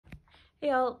Hey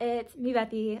y'all, it's me,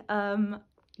 Bethy.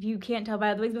 If you can't tell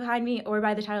by the wigs behind me or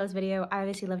by the title of this video, I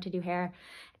obviously love to do hair.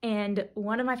 And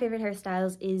one of my favorite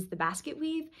hairstyles is the basket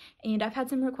weave. And I've had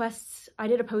some requests. I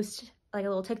did a post, like a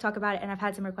little TikTok about it, and I've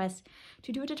had some requests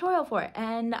to do a tutorial for it.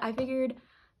 And I figured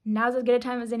now's as good a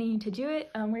time as any to do it.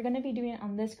 We're gonna be doing it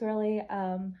on this girly.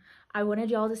 I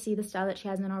wanted y'all to see the style that she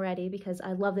has in already because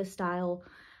I love this style.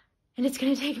 And it's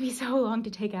gonna take me so long to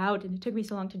take out, and it took me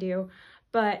so long to do,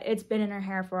 but it's been in her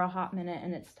hair for a hot minute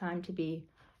and it's time to be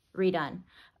redone.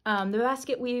 The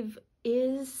basket weave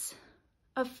is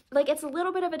it's a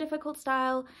little bit of a difficult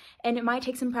style, and it might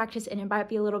take some practice and it might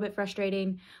be a little bit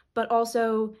frustrating, but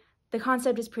also the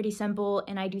concept is pretty simple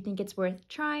and I do think it's worth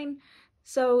trying.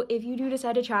 So if you do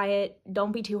decide to try it,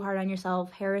 don't be too hard on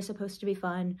yourself. Hair is supposed to be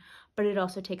fun, but it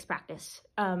also takes practice.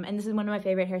 And this is one of my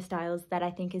favorite hairstyles that I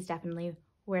think is definitely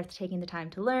worth taking the time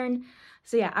to learn.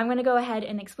 So yeah, I'm gonna go ahead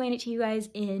and explain it to you guys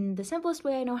in the simplest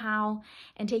way I know how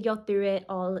and take y'all through it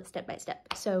all step by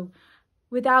step. So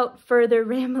without further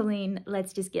rambling,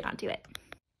 let's just get onto it.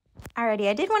 Alrighty,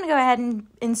 I did want to go ahead and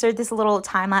insert this little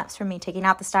time lapse from me taking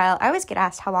out the style. I always get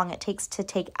asked how long it takes to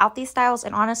take out these styles,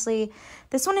 and honestly,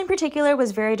 this one in particular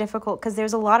was very difficult because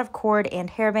there's a lot of cord and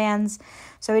hair bands.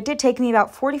 So it did take me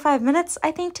about 45 minutes,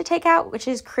 I think, to take out, which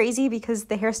is crazy because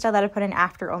the hairstyle that I put in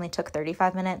after only took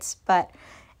 35 minutes, but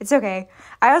it's okay.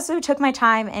 I also took my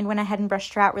time and went ahead and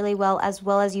brushed her out really well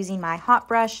as using my hot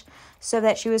brush so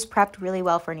that she was prepped really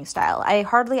well for a new style. I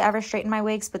hardly ever straighten my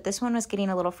wigs, but this one was getting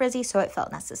a little frizzy, so it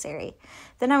felt necessary.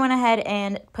 Then I went ahead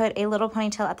and put a little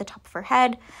ponytail at the top of her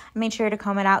head. I made sure to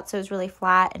comb it out so it was really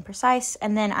flat and precise,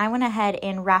 and then I went ahead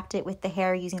and wrapped it with the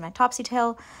hair using my Topsy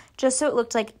tail, just so it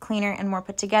looked like cleaner and more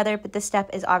put together, but this step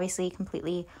is obviously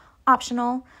completely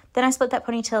optional. Then I split that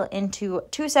ponytail into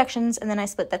two sections, and then I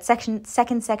split that second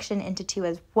section into two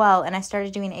as well, and I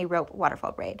started doing a rope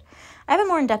waterfall braid. I have a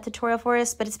more in-depth tutorial for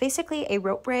this, but it's basically a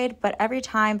rope braid, but every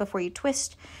time before you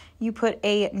twist, you put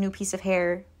a new piece of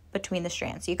hair between the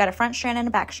strands. So you got a front strand and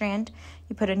a back strand.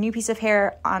 You put a new piece of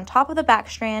hair on top of the back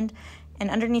strand and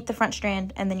underneath the front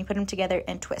strand, and then you put them together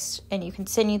and twist, and you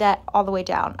continue that all the way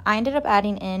down. I ended up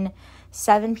adding in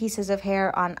 7 pieces of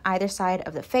hair on either side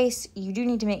of the face. You do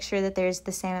need to make sure that there's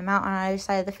the same amount on either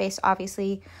side of the face,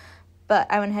 obviously, but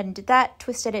I went ahead and did that,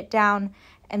 twisted it down,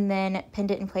 and then pinned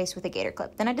it in place with a gator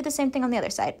clip. Then I did the same thing on the other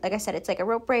side. Like I said, it's like a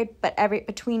rope braid, but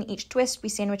between each twist, we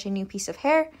sandwich a new piece of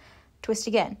hair, twist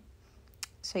again.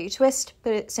 So you twist,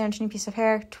 sandwich a new piece of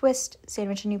hair, twist,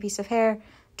 sandwich a new piece of hair,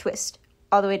 twist,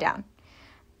 all the way down.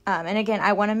 And again,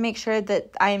 I want to make sure that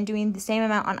I am doing the same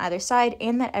amount on either side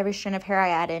and that every strand of hair I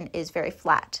add in is very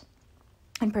flat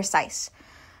and precise.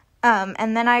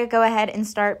 And then I go ahead and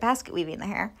start basket weaving the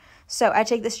hair. So I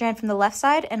take the strand from the left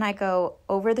side and I go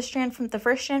over the strand from the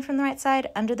first strand from the right side,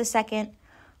 under the second,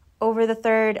 over the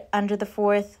third, under the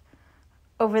fourth,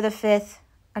 over the fifth,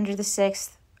 under the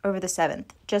sixth, over the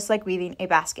seventh, just like weaving a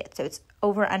basket. So it's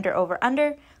over,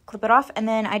 under, clip it off, and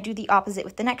then I do the opposite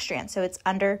with the next strand. So it's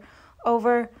under,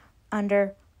 over,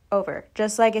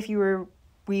 just like if you were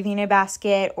weaving a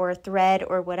basket or a thread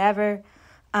or whatever.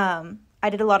 I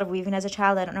did a lot of weaving as a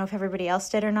child. I don't know if everybody else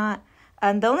did or not.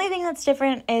 The only thing that's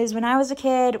different is when I was a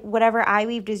kid, whatever I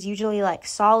weaved is usually like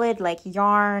solid, like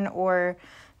yarn or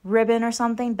ribbon or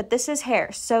something, but this is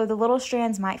hair, so the little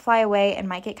strands might fly away and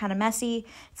might get kind of messy.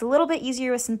 It's a little bit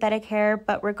easier with synthetic hair,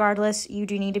 but regardless, you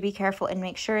do need to be careful and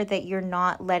make sure that you're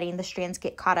not letting the strands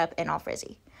get caught up and all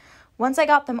frizzy. Once I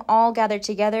got them all gathered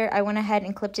together, I went ahead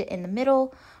and clipped it in the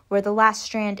middle where the last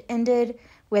strand ended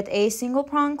with a single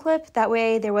prong clip. That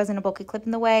way there wasn't a bulky clip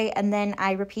in the way. And then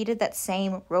I repeated that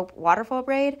same rope waterfall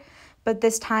braid, but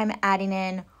this time adding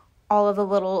in all of the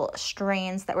little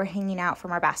strands that were hanging out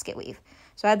from our basket weave.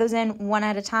 So I add those in one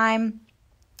at a time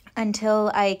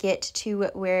until I get to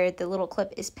where the little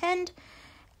clip is pinned.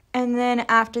 And then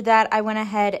after that, I went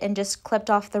ahead and just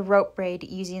clipped off the rope braid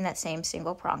using that same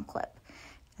single prong clip.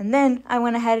 And then I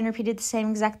went ahead and repeated the same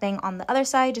exact thing on the other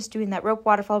side, just doing that rope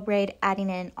waterfall braid,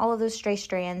 adding in all of those stray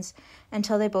strands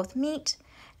until they both meet.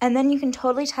 And then you can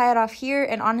totally tie it off here.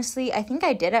 And honestly, I think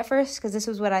I did at first because this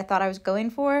was what I thought I was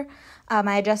going for.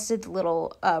 I adjusted the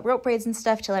little rope braids and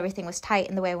stuff till everything was tight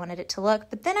and the way I wanted it to look.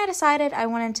 But then I decided I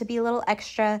wanted to be a little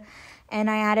extra, and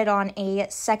I added on a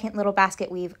second little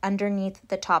basket weave underneath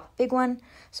the top big one.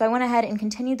 So I went ahead and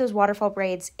continued those waterfall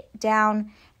braids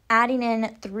down, adding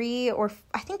in 3 or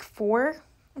I think 4.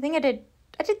 I think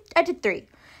I did 3.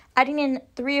 Adding in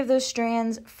 3 of those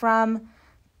strands from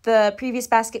the previous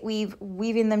basket weave,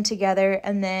 weaving them together,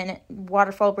 and then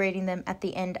waterfall braiding them at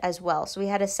the end as well. So we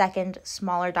had a second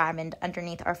smaller diamond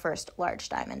underneath our first large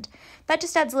diamond. That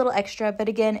just adds a little extra, but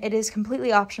again, it is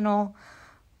completely optional.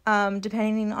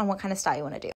 depending on what kind of style you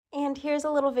want to do. And here's a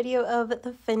little video of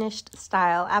the finished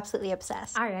style. Absolutely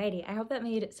obsessed. Alrighty, I hope that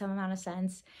made some amount of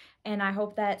sense, and I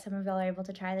hope that some of y'all are able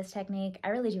to try this technique. I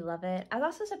really do love it. I was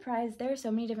also surprised there are so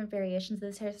many different variations of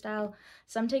this hairstyle.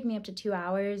 Some take me up to 2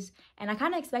 hours, and I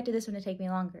kind of expected this one to take me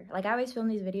longer. Like, I always film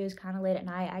these videos kind of late at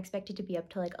night. I expect it to be up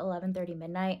to like 11:30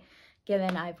 midnight,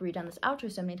 given I've redone this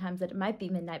outro so many times that it might be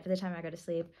midnight by the time I go to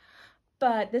sleep.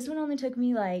 But this one only took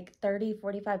me like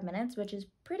 30-45 minutes, which is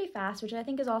pretty fast, which I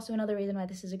think is also another reason why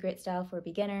this is a great style for a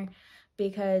beginner,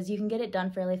 because you can get it done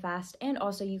fairly fast, and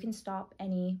also you can stop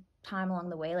any time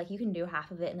along the way. Like, you can do half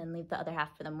of it and then leave the other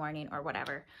half for the morning or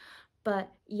whatever.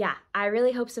 But yeah, I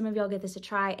really hope some of y'all give this a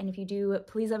try, and if you do,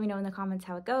 please let me know in the comments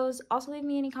how it goes. Also leave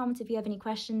me any comments if you have any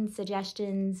questions,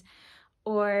 suggestions,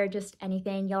 or just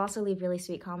anything. You'll also leave really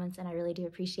sweet comments, and I really do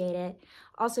appreciate it.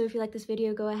 Also, if you like this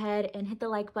video, go ahead and hit the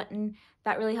like button.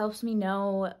 That really helps me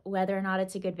know whether or not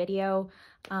it's a good video.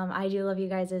 I do love you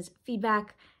guys'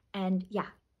 feedback, and yeah,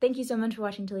 thank you so much for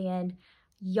watching till the end.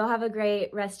 Y'all have a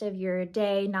great rest of your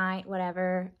day, night,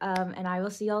 whatever, and I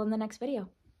will see y'all in the next video.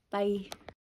 Bye.